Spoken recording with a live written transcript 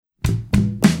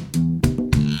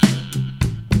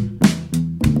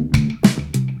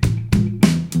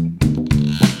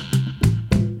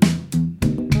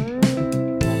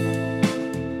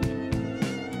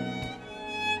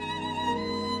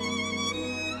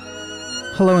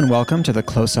Hello and welcome to the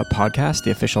Close Up Podcast,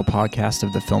 the official podcast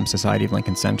of the Film Society of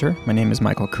Lincoln Center. My name is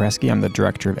Michael Koreski. I'm the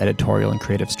Director of Editorial and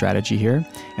Creative Strategy here.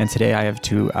 And today I have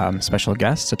two special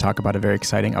guests to talk about a very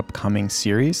exciting upcoming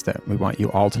series that we want you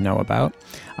all to know about.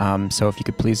 So if you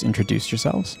could please introduce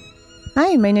yourselves.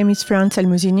 Hi, my name is Florence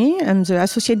Almusini. I'm the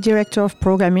Associate Director of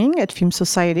Programming at Film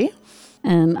Society.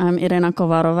 And I'm Irena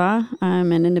Kovarova.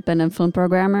 I'm an independent film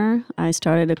programmer. I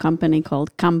started a company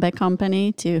called Comeback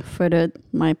Company to further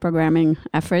my programming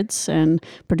efforts and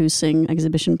producing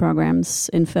exhibition programs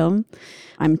in film.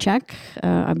 I'm Czech.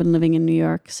 I've been living in New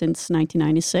York since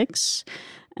 1996.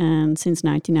 And since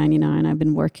 1999, I've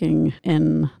been working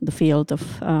in the field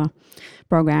of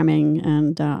programming,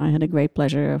 and I had a great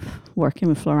pleasure of working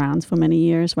with Florence for many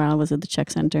years while I was at the Czech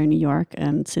Center in New York.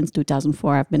 And since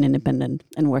 2004, I've been independent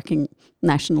and working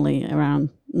nationally around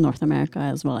North America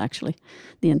as well, actually,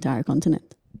 the entire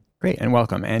continent. Great, and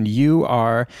welcome. And you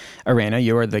are, Irena,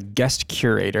 you are the guest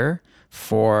curator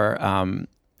for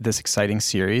this exciting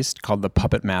series called The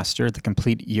Puppet Master, The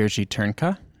Complete Jiří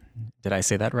Trnka. Did I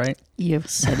say that right? You've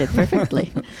said it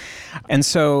perfectly. And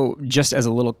so just as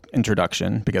a little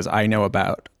introduction, because I know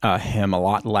about him a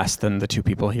lot less than the two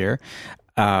people here,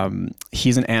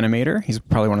 he's an animator. He's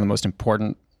probably one of the most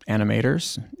important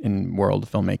animators in world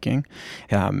filmmaking.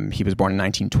 He was born in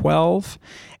 1912,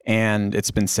 and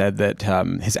it's been said that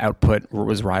his output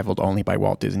was rivaled only by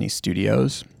Walt Disney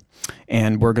Studios.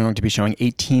 And we're going to be showing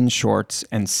 18 shorts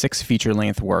and 6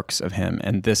 feature-length works of him.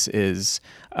 And this is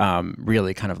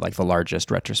really kind of like the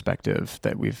largest retrospective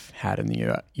that we've had in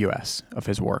the U.S. of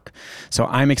his work. So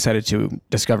I'm excited to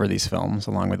discover these films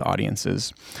along with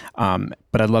audiences.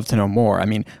 But I'd love to know more. I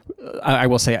mean, I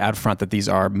will say out front that these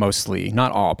are mostly,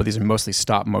 not all, but these are mostly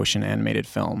stop-motion animated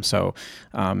films. So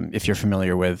if you're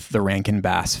familiar with the Rankin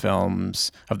Bass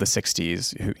films of the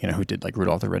 60s, who did like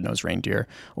Rudolph the Red-Nosed Reindeer,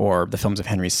 or the films of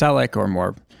Henry Selick, or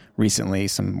more recently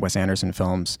some Wes Anderson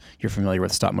films, you're familiar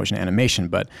with stop-motion animation.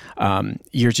 But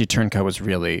Jiří Trnka was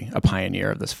really a pioneer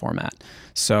of this format.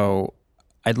 So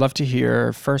I'd love to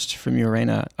hear first from you,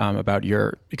 Irena, about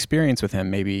your experience with him,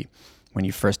 maybe when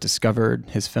you first discovered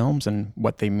his films and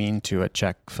what they mean to a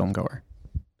Czech filmgoer.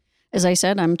 As I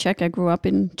said, I'm Czech. I grew up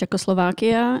in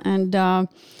Czechoslovakia, and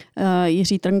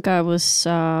Jiří Trnka was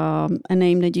a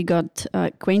name that you got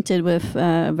acquainted with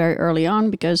very early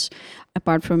on because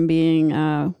apart from being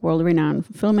a world-renowned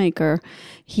filmmaker,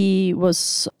 he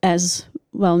was as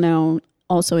well-known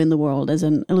also in the world as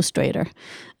an illustrator.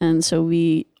 And so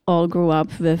we all grew up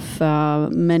with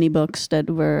many books that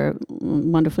were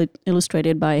wonderfully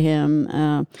illustrated by him.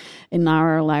 In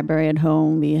our library at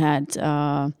home, we had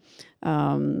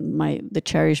the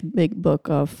cherished big book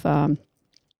of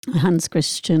Hans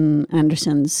Christian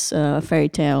Andersen's fairy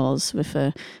tales with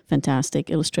a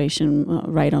fantastic illustration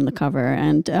right on the cover.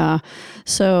 And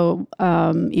so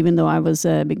even though I was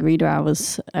a big reader, I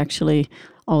was actually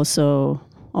also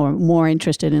or more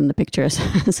interested in the pictures.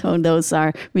 So those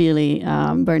are really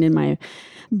burned in my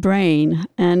brain.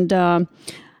 And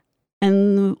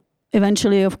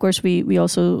eventually, of course,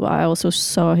 I also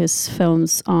saw his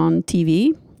films on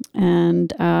TV.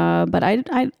 And but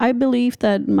I believe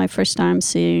that my first time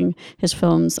seeing his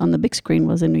films on the big screen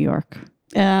was in New York.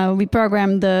 We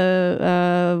programmed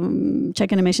the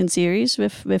Czech animation series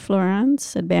with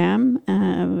Florence at BAM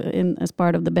as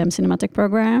part of the BAM Cinematic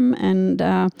program, and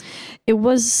it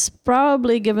was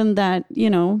probably given that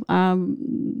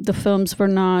the films were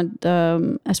not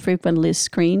as frequently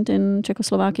screened in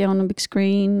Czechoslovakia on the big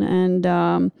screen,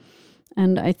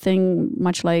 and I think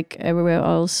much like everywhere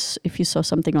else, if you saw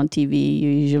something on TV, you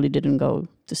usually didn't go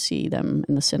to see them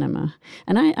in the cinema.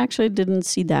 And I actually didn't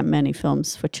see that many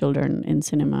films for children in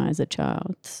cinema as a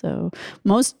child. So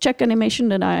most Czech animation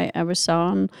that I ever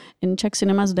saw in Czech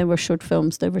cinemas, they were short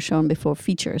films. They were shown before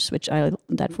features,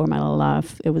 that format I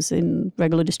love. It was in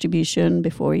regular distribution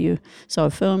before you saw a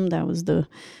film. That was the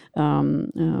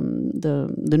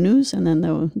news, and then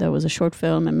there was a short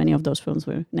film, and many of those films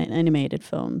were animated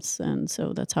films, and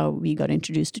so that's how we got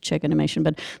introduced to Czech animation.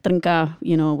 But Trnka,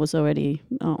 was already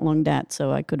along that,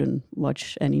 so I couldn't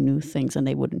watch any new things, and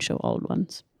they wouldn't show old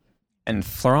ones. And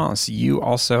Florence, you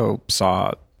also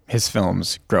saw his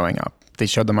films growing up. They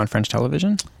showed them on French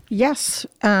television? Yes,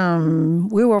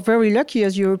 we were very lucky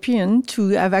as Europeans to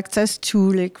have access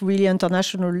to really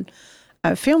international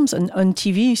films on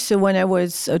TV. So when I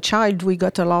was a child, we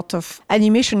got a lot of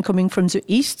animation coming from the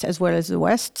East as well as the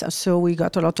West. So we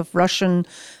got a lot of Russian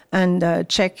and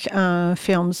Czech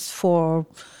films for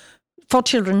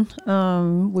children,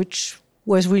 which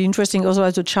was really interesting. Also,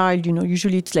 as a child,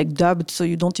 usually it's like dubbed, so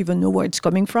you don't even know where it's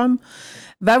coming from.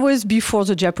 That was before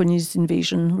the Japanese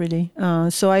invasion, really.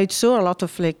 So I saw a lot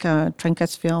of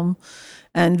Trenca's film.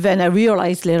 And then I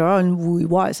realized later on who he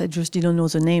was. I just didn't know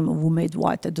the name of who made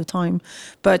what at the time.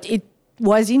 But it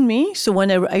was in me. So when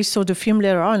I saw the film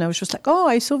later on, I was just like, oh,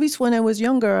 I saw this when I was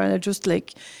younger. And it just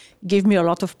gave me a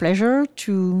lot of pleasure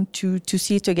to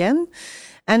see it again.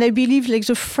 And I believe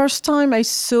the first time I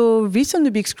saw this on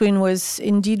the big screen was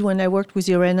indeed when I worked with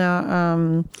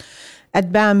Irena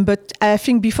at BAM. But I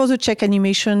think before the Czech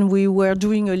animation, we were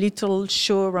doing a little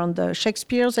show around the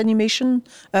Shakespeare's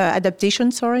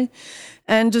adaptation.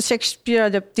 And the Shakespeare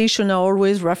adaptation are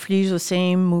always roughly the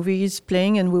same movies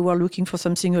playing, and we were looking for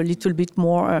something a little bit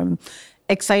more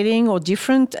exciting or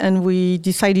different, and we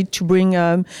decided to bring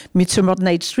Midsummer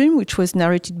Night's Dream, which was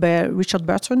narrated by Richard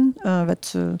Burton.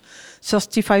 That's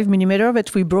 35 millimeter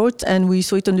that we brought, and we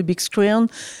saw it on the big screen.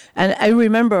 And I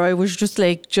remember I was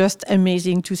just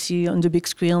amazing to see on the big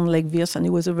screen like this, and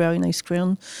it was a very nice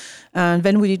screen. And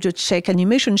then we did a Czech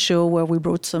animation show where we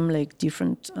brought some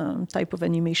different type of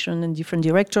animation and different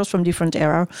directors from different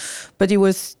era. But it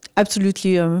was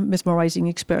absolutely a mesmerizing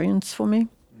experience for me.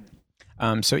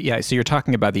 So you're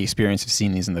talking about the experience of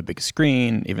seeing these on the big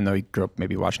screen, even though you grew up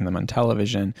maybe watching them on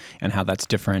television, and how that's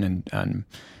different and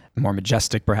more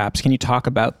majestic, perhaps. Can you talk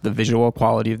about the visual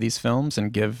quality of these films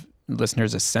and give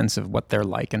listeners a sense of what they're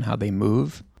like and how they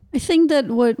move? I think that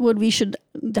what we should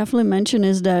definitely mention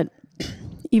is that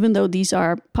even though these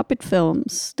are puppet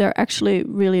films, they're actually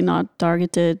really not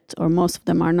targeted, or most of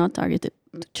them are not targeted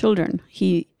to children.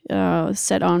 He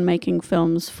set on making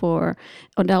films for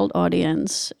adult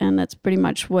audience, and that's pretty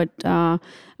much what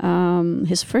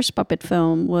his first puppet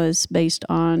film was based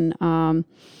on.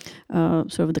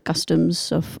 Sort of the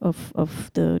customs of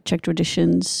the Czech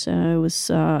traditions. It was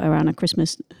around a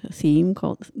Christmas theme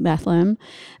called Bethlehem.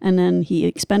 And then he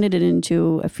expanded it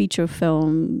into a feature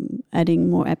film, adding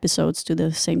more episodes to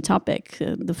the same topic.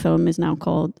 The film is now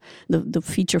called, the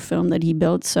feature film that he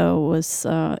built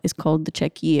is called The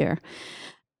Czech Year.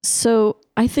 So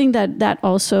I think that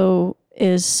also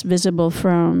is visible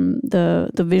from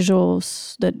the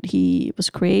visuals that he was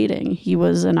creating. He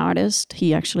was an artist.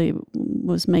 He actually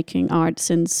was making art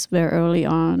since very early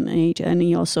on age, and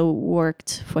he also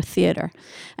worked for theater.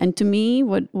 And to me,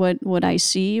 what I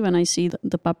see when I see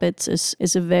the puppets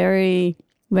is a very,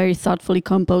 very thoughtfully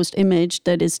composed image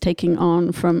that is taking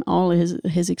on from all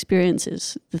his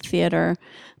experiences, the theater,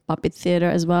 puppet theater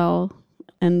as well,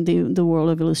 and the world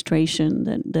of illustration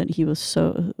that he was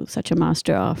such a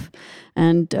master of.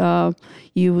 And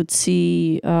you would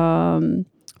see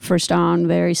first on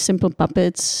very simple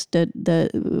puppets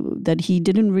that he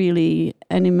didn't really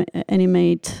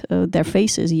animate their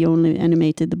faces. He only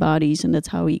animated the bodies, and that's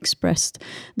how he expressed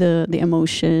the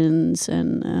emotions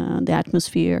and the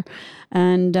atmosphere.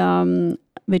 And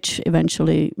which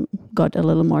eventually got a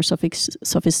little more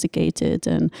sophisticated,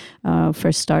 and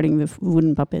first starting with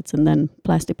wooden puppets and then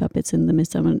plastic puppets in the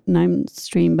Midsummer Night's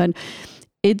Dream. But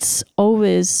it's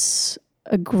always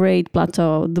a great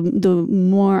plateau, the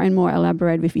more and more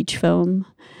elaborate with each film,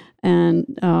 and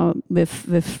with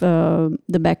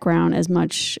the background as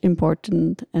much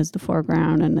important as the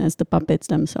foreground and as the puppets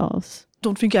themselves.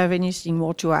 Don't think I have anything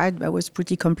more to add. That was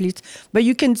pretty complete. But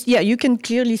you can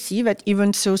clearly see that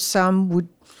even so some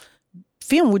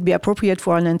film would be appropriate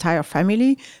for an entire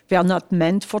family. They are not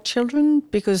meant for children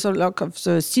because a lot of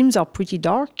the themes are pretty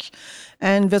dark,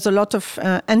 and there's a lot of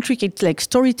intricate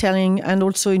storytelling, and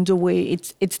also in the way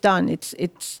it's done.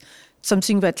 It's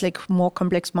something that more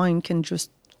complex mind can just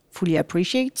fully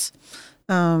appreciate.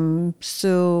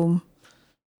 So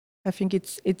I think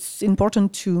it's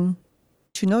important to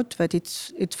note that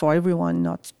it's for everyone,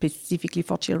 not specifically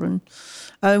for children.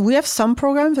 We have some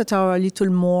programs that are a little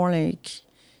more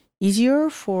easier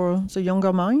for the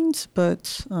younger minds,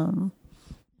 but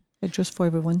it's just for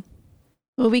everyone.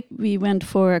 Well, we went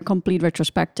for a complete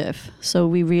retrospective, so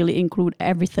we really include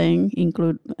everything,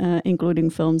 including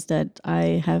films that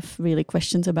I have really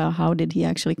questions about. How did he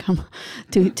actually come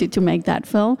to make that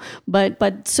film?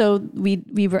 But so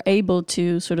we were able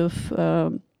to sort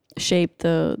of shape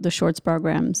the shorts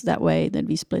programs that way, that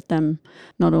we split them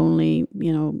not only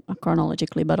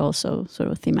chronologically but also sort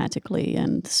of thematically.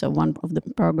 And so one of the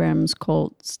programs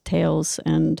called Tales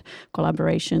and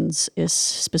Collaborations is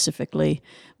specifically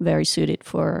very suited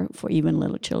for even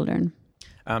little children.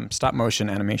 Stop motion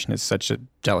animation is such a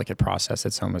delicate process.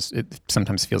 It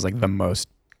sometimes feels like the most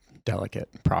delicate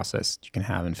process you can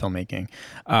have in filmmaking.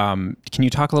 Can you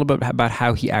talk a little bit about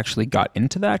how he actually got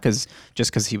into that? Because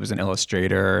just because he was an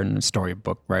illustrator and a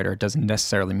storybook writer doesn't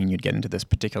necessarily mean you'd get into this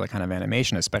particular kind of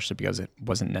animation, especially because it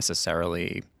wasn't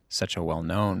necessarily such a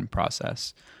well-known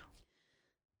process.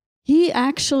 He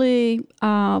actually,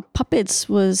 puppets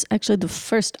was actually the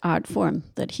first art form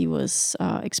that he was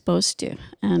exposed to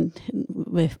and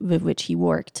with which he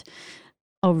worked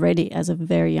already as a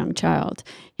very young child.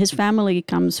 His family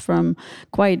comes from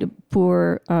quite a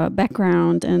poor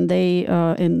background, and they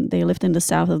lived in the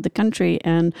south of the country,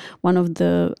 and one of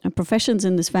the professions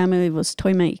in this family was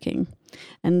toy making.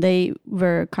 And they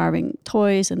were carving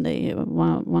toys, and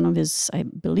one of his, I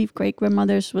believe,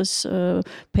 great-grandmothers was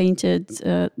painted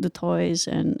the toys,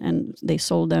 and they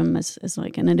sold them as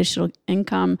like an additional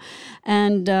income.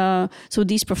 And so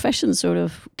these professions sort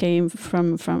of came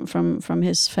from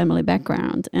his family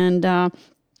background. And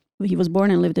he was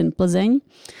born and lived in Plzeň,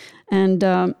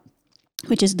 and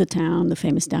which is the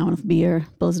famous town of beer,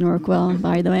 Pilsner Urquell,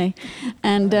 by the way.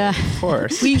 And of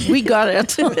course, we got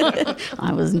it.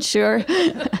 I wasn't sure.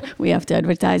 We have to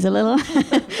advertise a little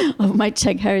of my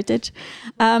Czech heritage.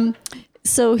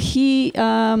 So he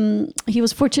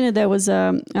was fortunate. There was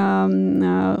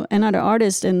another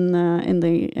artist in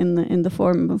the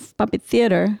form of puppet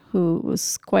theater who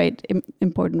was quite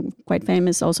important, quite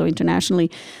famous, also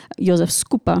internationally, Josef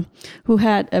Skupa, who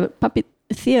had a puppet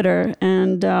theater,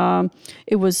 and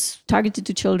it was targeted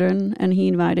to children, and he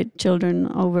invited children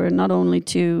over not only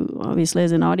to, obviously,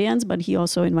 as an audience, but he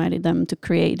also invited them to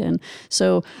create. And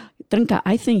so Trnka,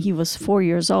 I think he was 4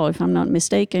 years old, if I'm not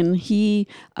mistaken. He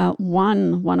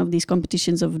won one of these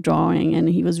competitions of drawing, and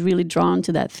he was really drawn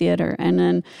to that theater. And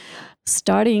then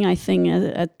starting, I think,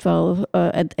 at 12,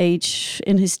 at age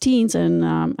in his teens, and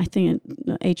I think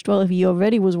at age 12, he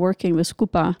already was working with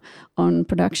Skupa on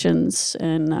productions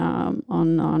and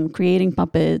on creating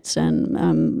puppets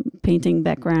and painting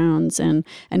backgrounds and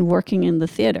working in the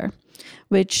theater,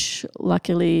 which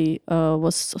luckily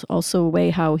was also a way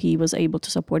how he was able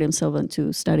to support himself and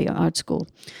to study art school.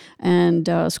 And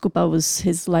Skupa was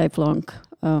his lifelong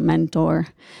mentor.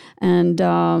 And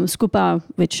Skupa,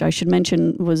 which I should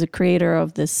mention, was a creator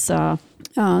of these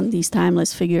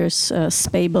timeless figures,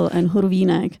 Spejbl and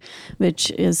Hurvínek, which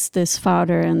is this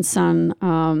father and son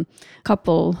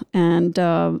couple. And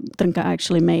Trnka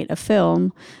actually made a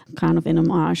film kind of in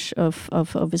homage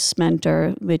of his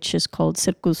mentor, which is called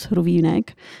Cirkus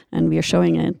Hurvínek. And we are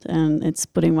showing it, and it's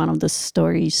putting one of the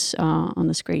stories on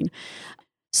the screen.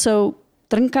 So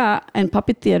Trnka and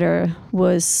puppet theater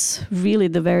was really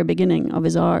the very beginning of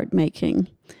his art making,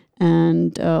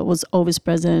 and was always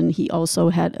present. He also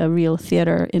had a real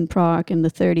theater in Prague in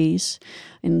the 30s.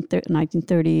 In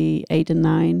 1938 and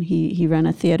 9, he ran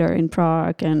a theater in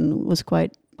Prague and was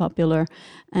quite popular.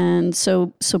 And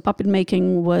so puppet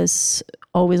making was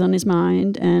always on his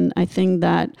mind, and I think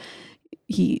that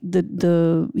he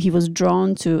was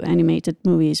drawn to animated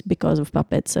movies because of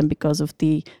puppets and because of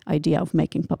the idea of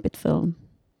making puppet film.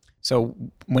 So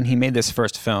when he made this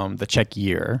first film, The Czech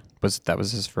Year, that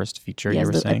was his first feature, yes, you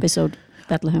were saying? Yes, the episode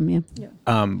Bethlehem,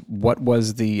 yeah. What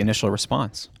was the initial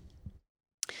response?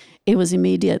 It was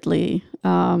immediately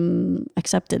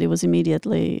accepted. It was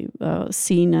immediately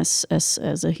seen as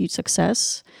a huge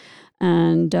success.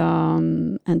 And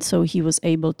so he was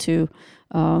able to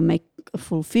make a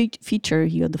full feature.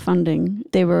 He had the funding.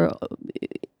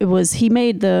 He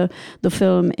made the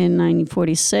film in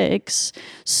 1946.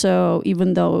 So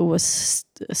even though it was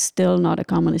still not a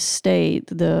communist state,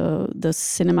 the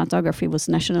cinematography was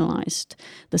nationalized.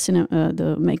 The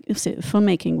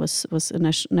filmmaking was a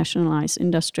nationalized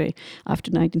industry after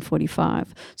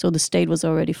 1945. So the state was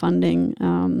already funding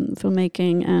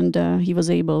filmmaking, and he was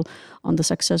able, on the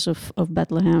success of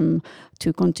Bethlehem,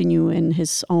 to continue in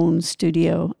his own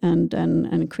studio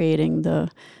and creating the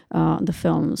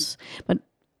films. But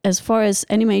as far as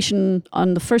animation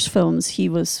on the first films, he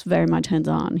was very much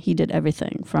hands-on. He did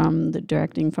everything, from the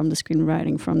directing, from the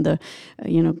screenwriting, from the,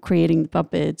 creating the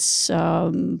puppets,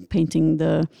 painting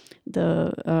the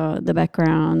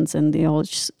backgrounds, and the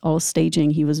all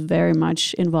staging. He was very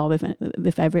much involved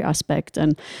with every aspect,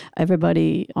 and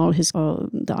everybody,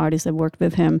 the artists that worked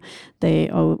with him, they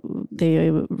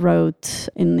wrote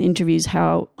in interviews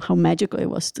how magical it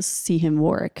was to see him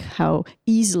work, how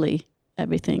easily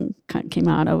everything came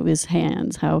out of his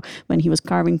hands, how when he was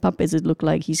carving puppets, it looked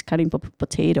like he's cutting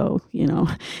potato,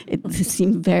 It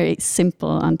seemed very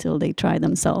simple until they tried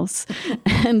themselves.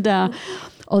 And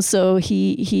Also,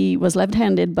 he was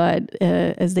left-handed, but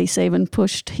as they say, when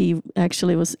pushed, he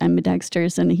actually was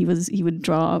ambidextrous, and he would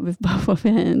draw with both of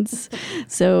hands.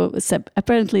 So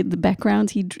apparently, the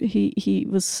background he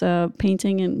was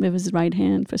painting with his right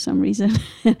hand for some reason.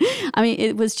 I mean,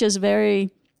 it was just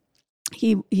very.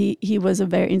 He was a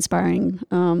very inspiring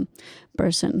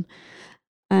person,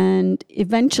 and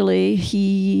eventually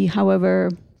he, however,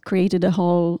 created a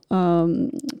whole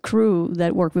crew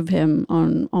that worked with him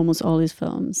on almost all his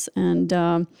films, and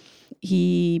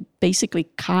he basically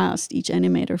cast each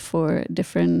animator for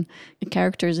different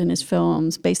characters in his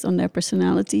films based on their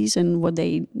personalities and what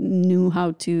they knew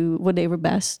what they were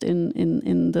best in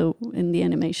the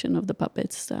animation of the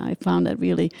puppets. I found that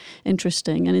really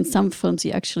interesting, and in some films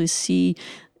you actually see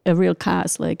a real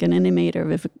cast, like an animator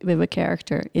with a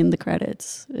character in the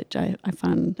credits, which I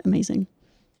found amazing.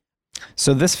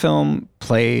 So this film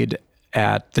played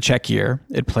at the Czech Year.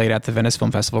 It played at the Venice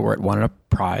Film Festival, where it won a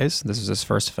prize. This was his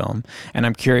first film. And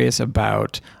I'm curious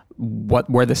about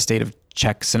where the state of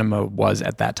Czech cinema was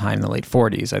at that time in the late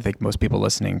 40s. I think most people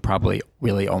listening probably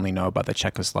really only know about the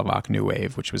Czechoslovak New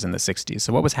Wave, which was in the 60s.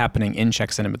 So what was happening in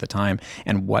Czech cinema at the time,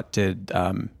 and what did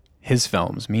his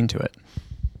films mean to it?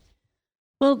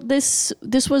 Well, this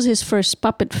was his first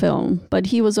puppet film, but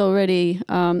he was already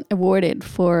awarded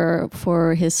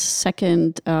for his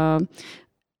second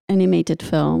animated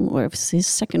film, or his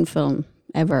second film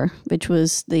ever, which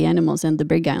was The Animals and the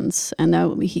Brigands. And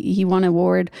he won an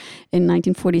award in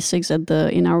 1946 at the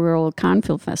inaugural Cannes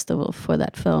Film Festival for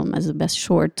that film as the best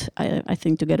short, I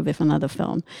think, together with another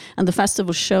film. And the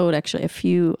festival showed actually a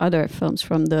few other films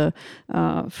from the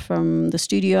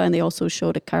studio, and they also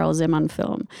showed a Karel Zeman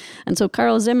film. And so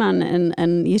Karel Zeman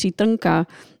and Jiří Trnka,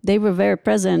 they were very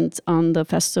present on the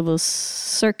festival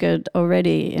circuit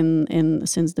already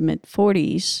since the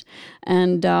mid-40s.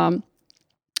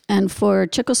 And for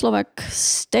Czechoslovak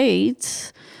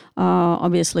states,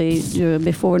 obviously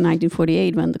before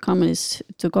 1948, when the communists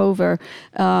took over,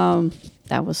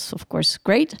 that was of course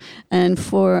great. And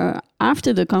for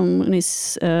after the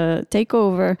communists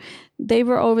takeover, they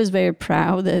were always very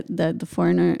proud that the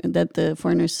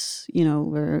foreigners,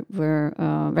 were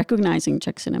recognizing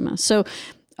Czech cinema. So.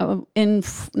 In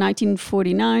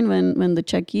 1949, when the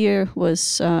Czech Year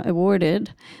was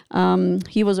awarded,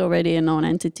 he was already a known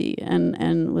entity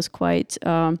and was quite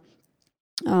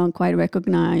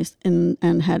recognized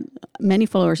and had many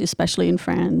followers, especially in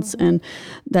France. Mm-hmm. And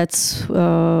that's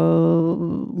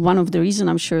one of the reasons,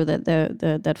 I'm sure,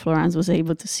 that Florence was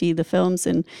able to see the films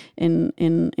in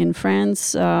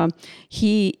France.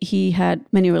 He had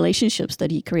many relationships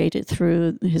that he created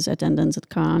through his attendance at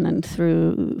Cannes and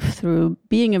through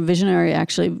being a visionary,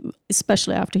 actually,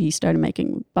 especially after he started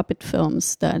making puppet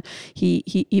films, that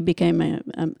he became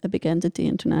a big entity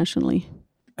internationally.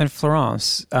 And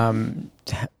Florence,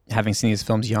 having seen these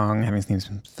films young, having seen these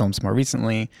films more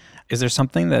recently, is there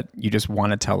something that you just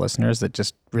want to tell listeners that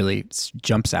just really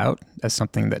jumps out as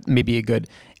something that may be a good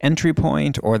entry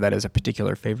point, or that is a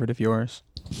particular favorite of yours?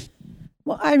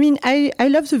 Well, I mean, I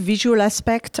love the visual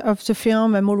aspect of the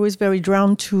film. I'm always very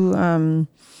drawn to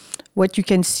what you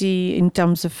can see in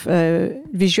terms of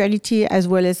visuality, as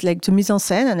well as like the mise en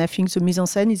scène. And I think the mise en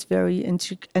scène is very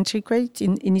intricate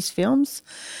in his films.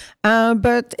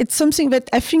 But it's something that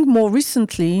I think more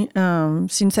recently,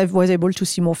 since I was able to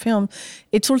see more film,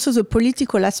 it's also the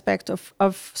political aspect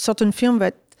of certain film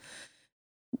that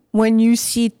when you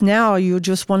see it now, you're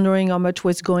just wondering how much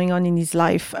was going on in his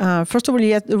life. First of all,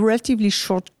 he had a relatively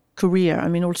short career. I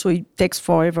mean, also it takes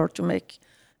forever to make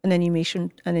an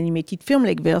animated film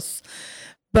like this,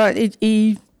 but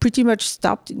he pretty much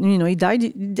stopped. He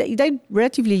died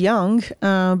relatively young.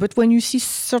 But when you see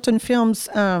certain films,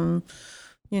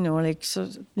 like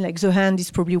The Hand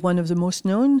is probably one of the most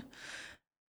known.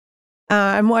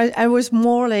 I was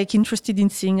more like interested in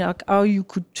seeing how you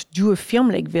could do a film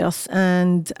like this,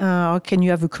 and how can you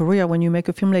have a career when you make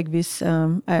a film like this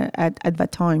at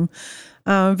that time.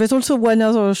 There's also one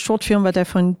other short film that I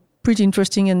found pretty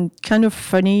interesting and kind of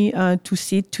funny to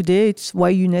see it today. It's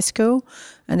Why UNESCO,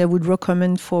 and I would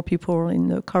recommend for people in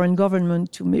the current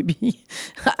government to maybe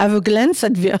have a glance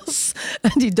at this.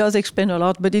 And it does explain a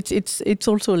lot, but it's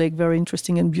also like very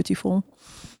interesting and beautiful.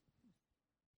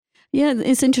 Yeah,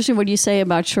 it's interesting what you say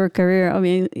about short career. I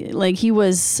mean, like he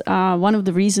was one of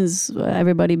the reasons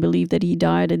everybody believed that he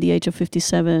died at the age of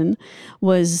 57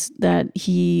 was that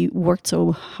he worked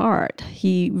so hard.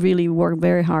 He really worked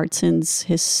very hard since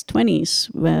his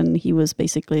 20s when he was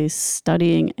basically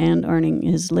studying and earning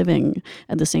his living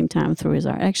at the same time through his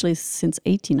art. Actually, since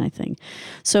 18, I think.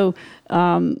 So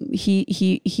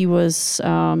he was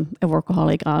a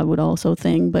workaholic, I would also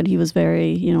think, but he was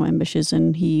very, ambitious,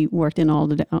 and he worked in all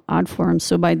the art forms.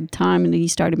 So by the time that he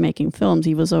started making films,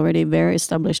 he was already a very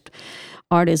established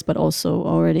artist, but also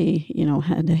already,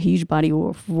 had a huge body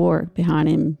of work behind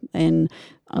him in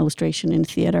illustration, in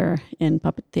theater, in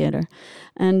puppet theater.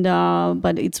 And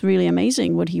but it's really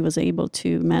amazing what he was able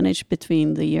to manage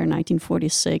between the year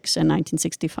 1946 and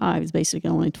 1965. It's basically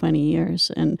only 20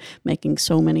 years, and making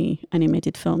so many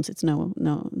animated films. It's no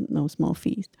small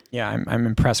feat. Yeah, I'm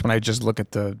impressed when I just look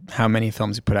at how many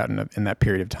films he put out in that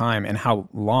period of time and how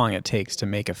long it takes to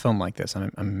make a film like this.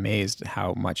 I'm amazed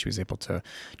how much he was able to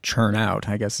churn out.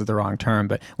 I guess is the wrong term,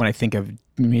 but when you think of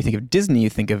Disney, you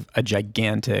think of a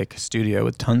gigantic studio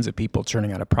with tons of people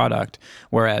churning out a product.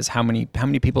 Whereas, how many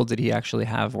people did he actually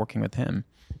have working with him?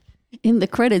 In the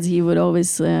credits, he would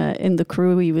always, in the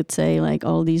crew, he would say, like,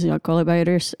 all these are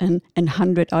collaborators and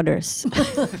 100 others,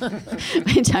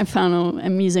 which I found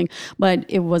amusing. But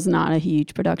it was not a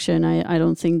huge production. I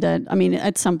don't think that, I mean,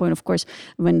 at some point, of course,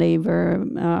 when they were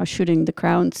shooting the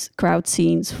crowd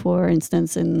scenes, for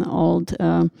instance, in old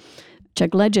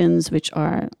Czech Legends, which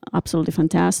are absolutely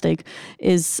fantastic,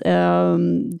 is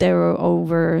there were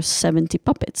over 70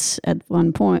 puppets at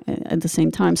one point at the same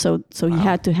time. So wow. You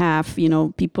had to have,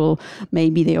 people,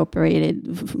 maybe they operated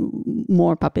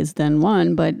more puppets than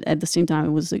one, but at the same time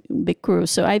it was a big crew.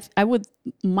 So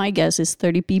my guess is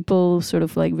 30 people sort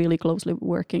of like really closely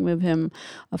working with him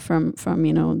from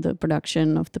the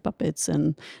production of the puppets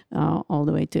and all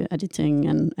the way to editing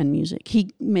and music.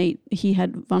 He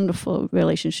had wonderful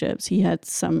relationships. He had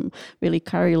some really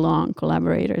carry-long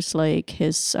collaborators, like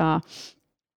his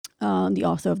the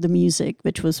author of the music,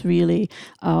 which was really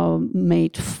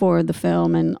made for the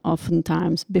film and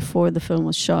oftentimes before the film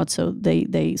was shot. So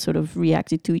they sort of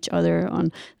reacted to each other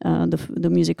on the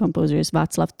music composer is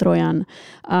Václav Trojan.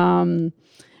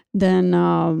 Then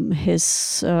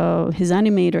his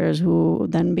animators, who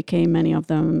then became, many of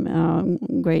them,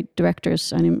 great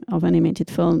directors of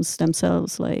animated films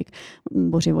themselves, like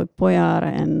Bořivoj Pojar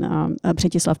and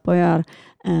Přetislav Pojar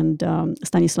and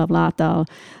Stanislav Látal.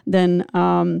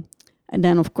 And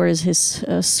then, of course, his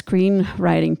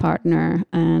screenwriting partner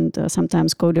and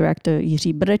sometimes co-director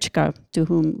Jiří Brečka, to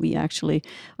whom we actually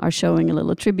are showing a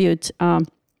little tribute,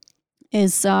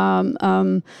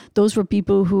 those were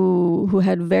people who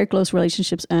had very close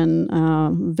relationships and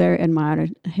very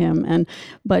admired him.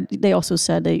 But they also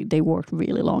said they worked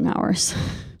really long hours.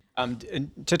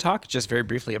 To talk just very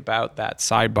briefly about that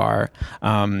sidebar,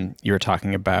 you were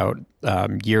talking about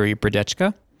Jiří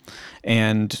Brečka.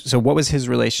 And so what was his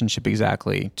relationship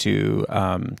exactly to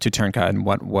Trnka, and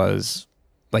what was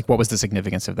the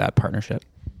significance of that partnership?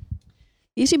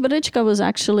 Jiří Brečka was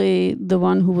actually the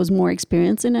one who was more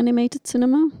experienced in animated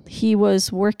cinema. He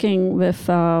was working with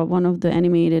one of the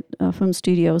animated film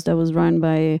studios that was run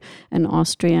by an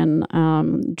Austrian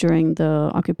during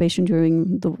the occupation,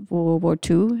 during the World War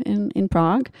II in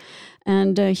Prague.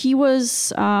 And he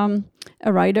was a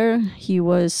writer. He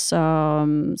was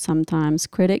sometimes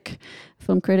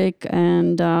film critic,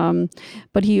 and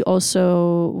but he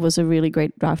also was a really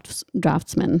great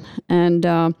draftsman. And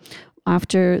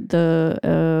after the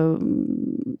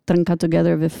Trnka,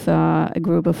 together with a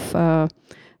group of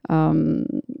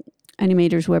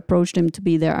animators who approached him to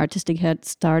be their artistic head,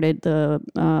 started the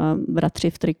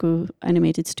Bratři v triku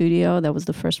animated studio. That was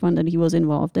the first one that he was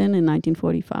involved in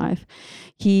 1945.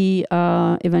 He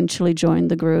eventually joined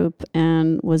the group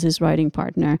and was his writing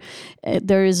partner.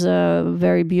 There is a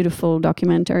very beautiful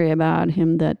documentary about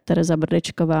him that Tereza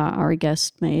Brečková, our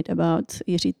guest, made about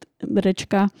Jiří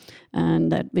Brečka,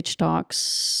 and which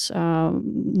talks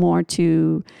more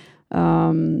to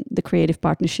the creative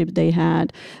partnership they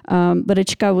had.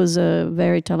 Brečka was a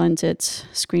very talented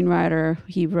screenwriter.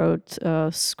 He wrote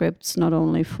scripts not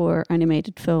only for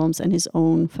animated films and his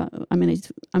own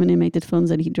animated films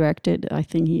that he directed. I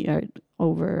think he had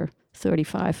over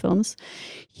 35 films.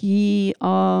 He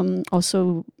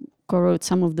also co-wrote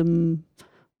some of the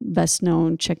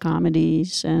best-known Czech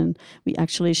comedies, and we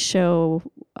actually show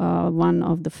one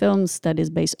of the films that is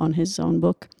based on his own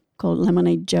book, called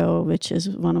Lemonade Joe, which is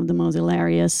one of the most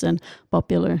hilarious and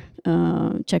popular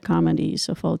Czech comedies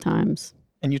of all times.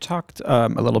 And you talked a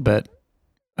little bit,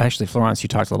 actually, Florence, you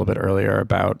talked a little bit earlier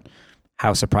about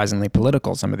how surprisingly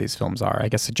political some of these films are. I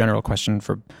guess a general question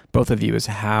for both of you is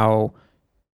how,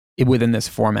 within this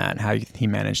format, how he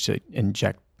managed to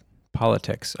inject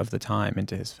politics of the time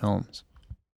into his films.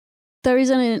 There is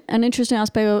an interesting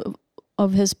aspect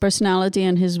of his personality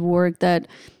and his work that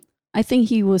I think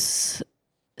he was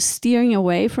steering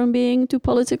away from being too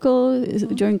political.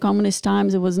 During communist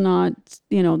times, it was not,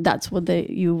 that's what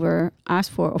you were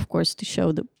asked for, of course, to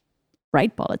show the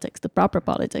right politics, the proper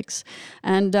politics.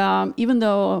 And even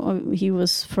though he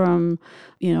was from,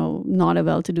 not a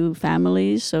well-to-do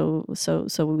family, so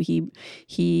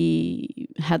he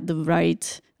had the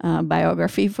right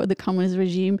biography for the communist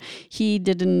regime, he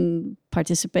didn't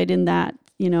participate in that.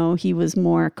 He was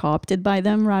more co-opted by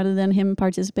them rather than him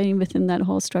participating within that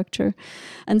whole structure.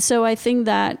 And so I think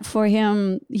that for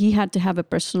him, he had to have a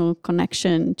personal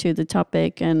connection to the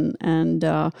topic, and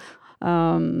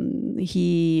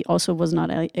he also was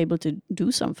not able to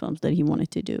do some films that he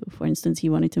wanted to do. For instance, he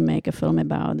wanted to make a film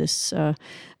about this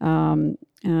Matěj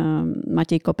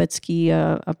Kopecký,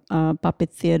 a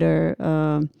puppet theater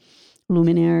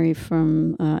luminary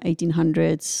from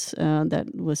 1800s that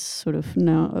was sort of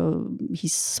he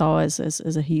saw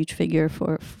as a huge figure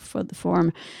for the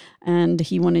form, and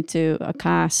he wanted to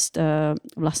cast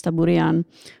Vlasta Burian,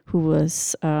 who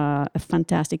was a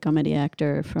fantastic comedy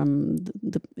actor from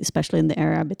especially in the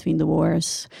era between the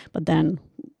wars, but then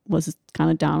was kind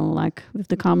of down like with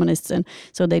the communists, and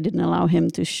so they didn't allow him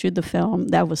to shoot the film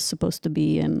that was supposed to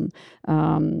be in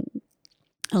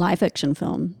a live action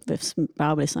film with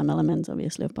probably some elements,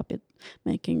 obviously, of puppet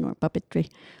making or puppetry.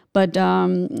 But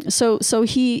so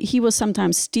he was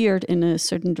sometimes steered in a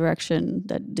certain direction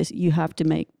that you have to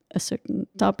make a certain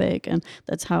topic, and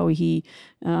that's how he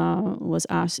was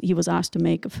asked. He was asked to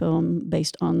make a film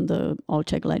based on the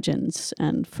Olček legends,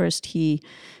 and first he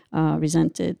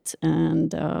resented,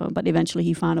 and but eventually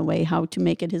he found a way how to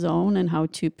make it his own and how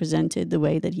to present it the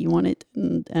way that he wanted,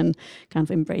 and kind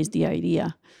of embrace the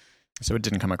idea. So it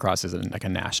didn't come across as like a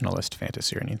nationalist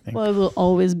fantasy or anything. Well, it will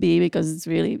always be, because it's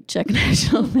really Czech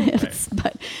national myths,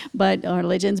 right. but or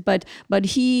legends. But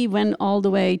he went all the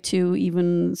way to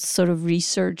even sort of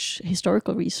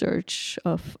historical research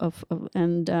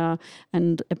and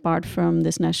apart from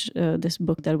this this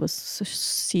book that was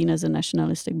seen as a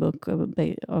nationalistic book of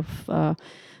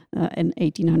an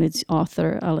 1800s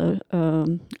author,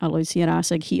 Alois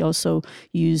Jirásek, he also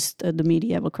used the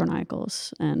medieval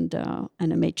chronicles and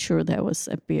made sure that was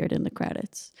appeared in the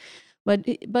credits. But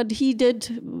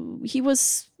he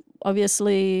was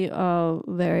obviously a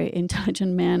very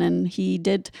intelligent man, and he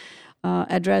did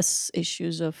address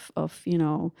issues of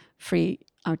free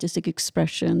artistic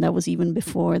expression. That was even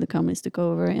before the communists took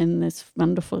over, in this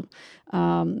wonderful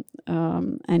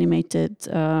animated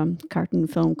cartoon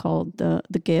film called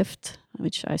The Gift,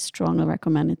 which I strongly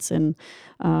recommend. It's in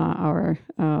our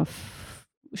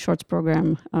shorts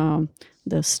program,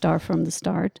 The Star from the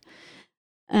Start.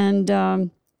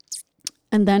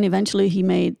 And then eventually he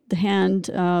made The Hand,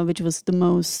 which was the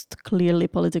most clearly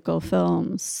political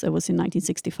films. It was in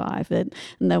 1965, and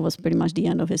that was pretty much the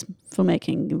end of his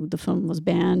filmmaking. The film was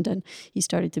banned, and he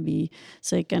started to be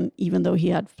sick. And even though he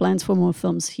had plans for more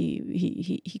films,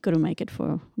 he couldn't make it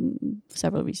for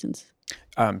several reasons.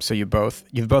 So you've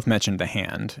both mentioned The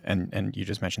Hand, and you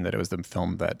just mentioned that it was the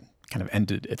film that kind of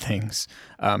ended things.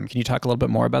 Can you talk a little bit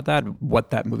more about that? What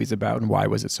that movie's about, and why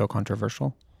was it so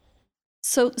controversial?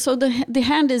 So the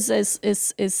Hand is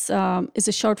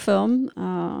a short film,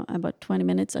 about 20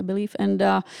 minutes, I believe, and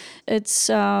it's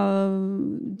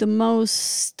the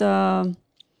most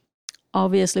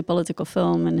obviously political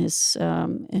film in his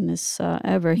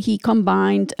ever. He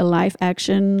combined a live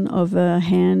action of a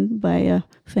hand by a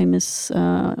famous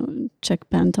Czech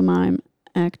pantomime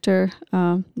actor,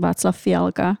 Václav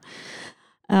Fialka,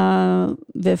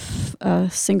 with a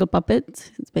single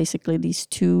puppet. It's basically these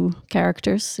two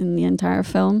characters in the entire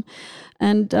film,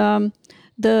 and the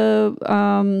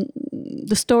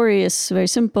story is very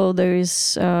simple. There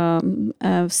is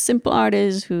a simple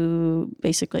artist who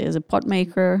basically is a pot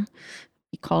maker.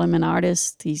 You call him an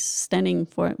artist. He's standing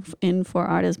for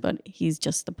artists, but he's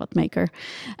just a pot maker,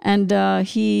 and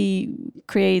he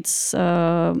creates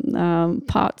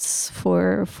pots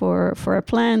for a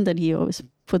plant that he always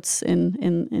puts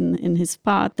in his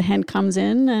pot. The hand comes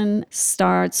in and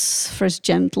starts first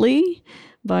gently,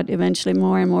 but eventually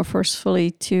more and more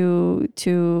forcefully to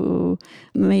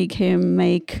make him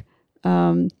make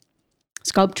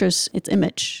sculptures its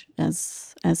image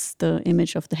as the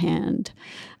image of the hand,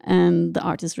 and the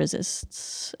artist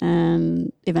resists,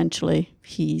 and eventually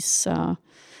he's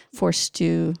forced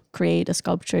to create a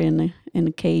sculpture in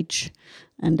a cage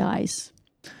and dies.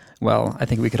 Well, I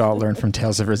think we could all learn from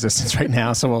Tales of Resistance right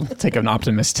now, so we'll take an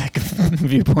optimistic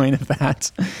viewpoint of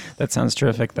that. That sounds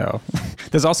terrific, though.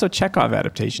 There's also a Chekhov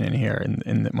adaptation in here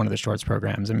in one of the shorts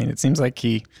programs. I mean, it seems like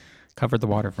he covered the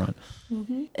waterfront.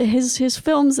 Mm-hmm. His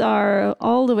films are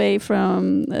all the way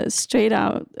from straight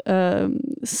out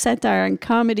satire and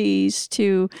comedies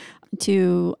to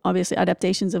obviously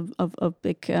adaptations of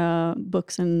big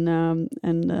books and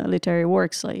literary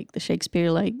works like the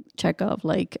Shakespeare, like Chekhov,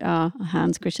 like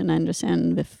Hans Christian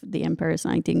Andersen with The Emperor's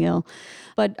Nightingale.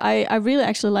 But I really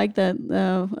actually like that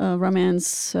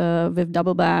romance with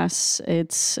Double Bass.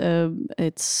 It's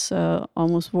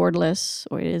almost wordless,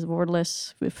 or it is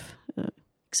wordless with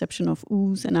exception of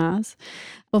oohs and ahs.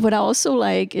 But what I also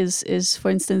like is for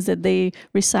instance, that they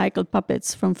recycled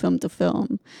puppets from film to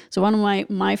film. So one of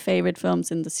my favorite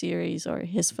films in the series, or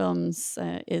his films,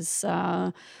 is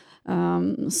Song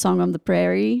of the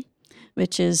Prairie,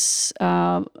 which is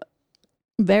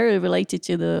very related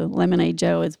to the Lemonade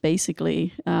Joe. It's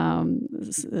basically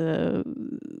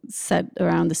set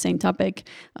around the same topic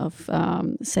of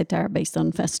satire based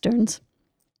on westerns.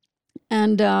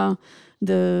 And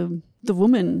the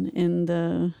woman in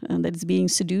that is being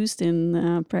seduced in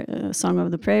Song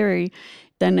of the Prairie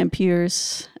then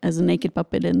appears as a naked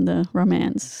puppet in the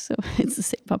romance. So it's the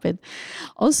same puppet.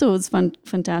 Also, what's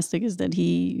fantastic is that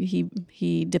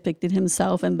he depicted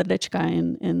himself and Berečka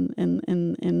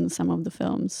in some of the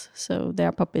films. So there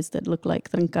are puppets that look like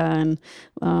Trnka,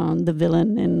 and the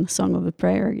villain in Song of the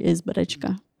Prairie is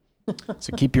Berečka.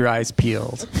 So keep your eyes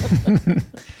peeled.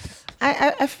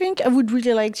 I think I would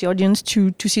really like the audience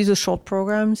to see the short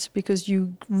programs, because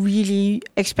you really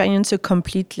experience a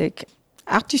complete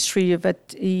artistry that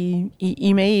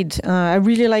he made. I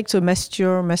really like the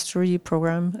Mastery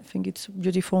program. I think it's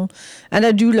beautiful. And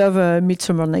I do love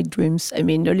Midsummer Night Dreams. I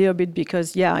mean, a little bit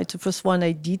because, it's the first one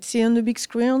I did see on the big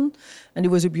screen, and it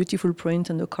was a beautiful print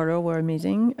and the color were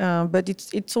amazing. But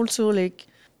it's also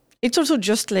it's also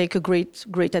just a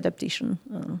great adaptation.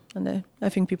 And I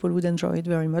think people would enjoy it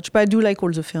very much. But I do like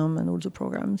all the film and all the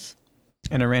programs.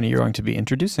 And Irene, you're going to be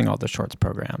introducing all the shorts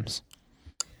programs.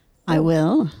 I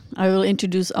will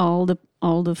introduce all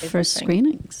the first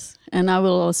screenings, and I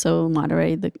will also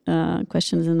moderate the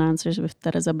questions and answers with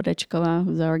Tereza Berečková,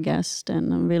 who's our guest,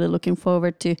 and I'm really looking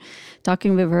forward to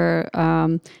talking with her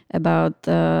about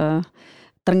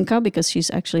Trnka, because she's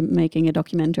actually making a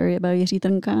documentary about Jiří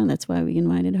Trnka, and that's why we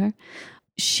invited her.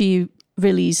 She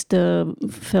released the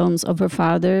films of her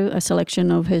father, a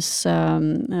selection of his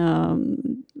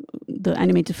the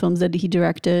animated films that he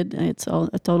directed. It's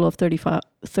a total of 34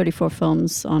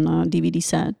 films on a DVD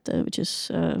set, which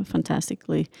is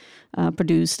fantastically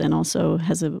produced, and also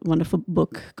has a wonderful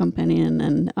book companion.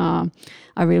 And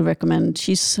I really recommend.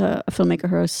 She's a filmmaker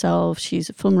herself. She's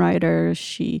a film writer.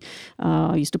 She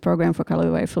used to program for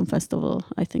Karlovy Film Festival.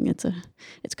 I think it's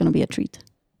going to be a treat.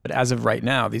 But as of right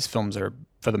now, these films are,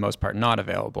 for the most part, not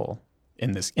available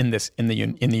in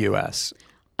the U.S.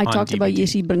 I talked about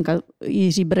Jiří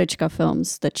Berečka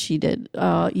films that she did.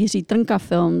 Jiří Trnka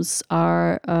films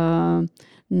are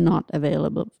not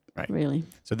available, right, really.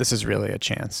 So this is really a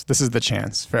chance. This is the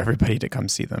chance for everybody to come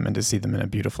see them and to see them in a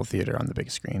beautiful theater on the big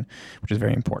screen, which is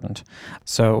very important.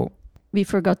 So we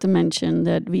forgot to mention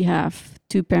that we have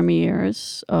 2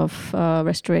 premieres of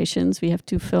restorations. We have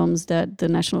 2 films that the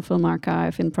National Film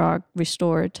Archive in Prague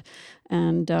restored,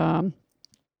 and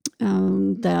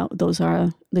those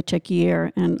are The Czech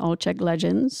Year and All Czech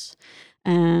Legends.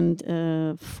 And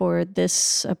for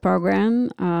this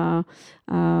program, I,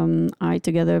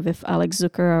 together with Alex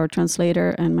Zucker, our translator,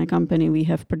 and my company, we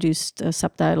have produced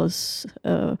subtitles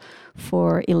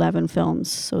for 11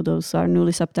 films. So those are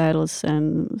newly subtitles,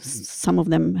 and some of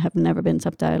them have never been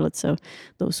subtitled. So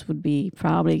those would be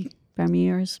probably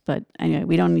premieres. But anyway,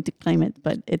 we don't need to claim it,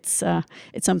 but it's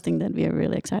something that we are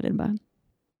really excited about.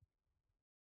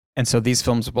 And so these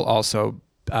films will also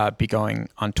be going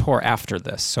on tour after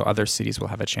this, so other cities will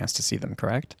have a chance to see them,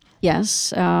 correct?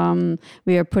 Yes,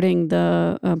 we are putting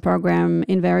the program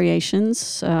in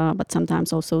variations, but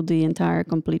sometimes also the entire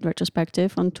complete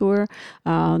retrospective on tour.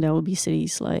 There will be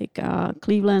cities like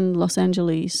Cleveland, Los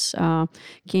Angeles,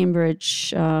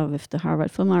 Cambridge with the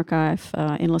Harvard Film Archive.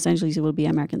 In Los Angeles, it will be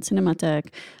American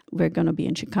Cinematheque. We're going to be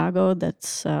in Chicago.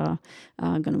 That's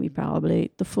going to be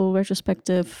probably the full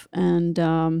retrospective, and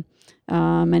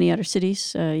many other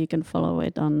cities. You can follow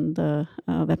it on the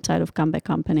website of Comeback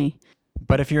Company.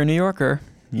 But if you're a New Yorker,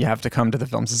 you have to come to the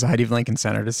Film Society of Lincoln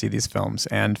Center to see these films.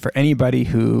 And for anybody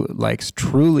who likes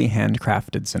truly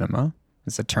handcrafted cinema,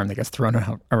 it's a term that gets thrown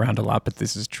around a lot, but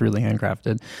this is truly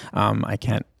handcrafted. I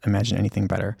can't imagine anything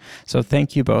better. So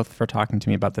thank you both for talking to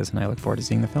me about this, and I look forward to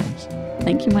seeing the films.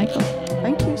 Thank you, Michael.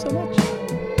 Thank you so much.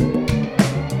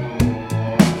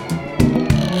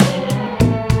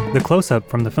 The Close-Up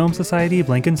from the Film Society of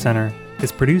Lincoln Center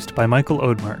is produced by Michael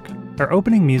Odemark. Our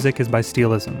opening music is by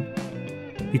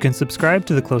Steelism. You can subscribe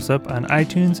to The Close-Up on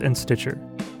iTunes and Stitcher.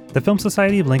 The Film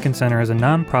Society of Lincoln Center is a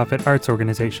non-profit arts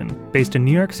organization based in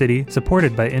New York City,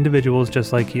 supported by individuals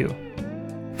just like you.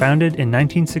 Founded in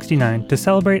 1969 to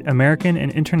celebrate American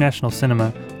and international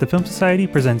cinema, the Film Society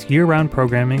presents year-round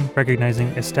programming recognizing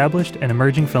established and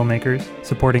emerging filmmakers,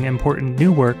 supporting important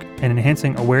new work, and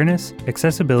enhancing awareness,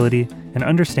 accessibility, and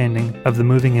understanding of the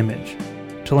moving image.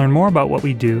 To learn more about what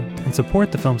we do and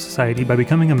support the Film Society by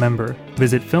becoming a member,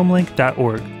 visit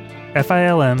filmlinc.org,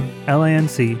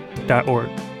 filmlanc.org.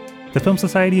 The Film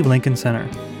Society of Lincoln Center.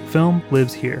 Film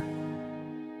lives here.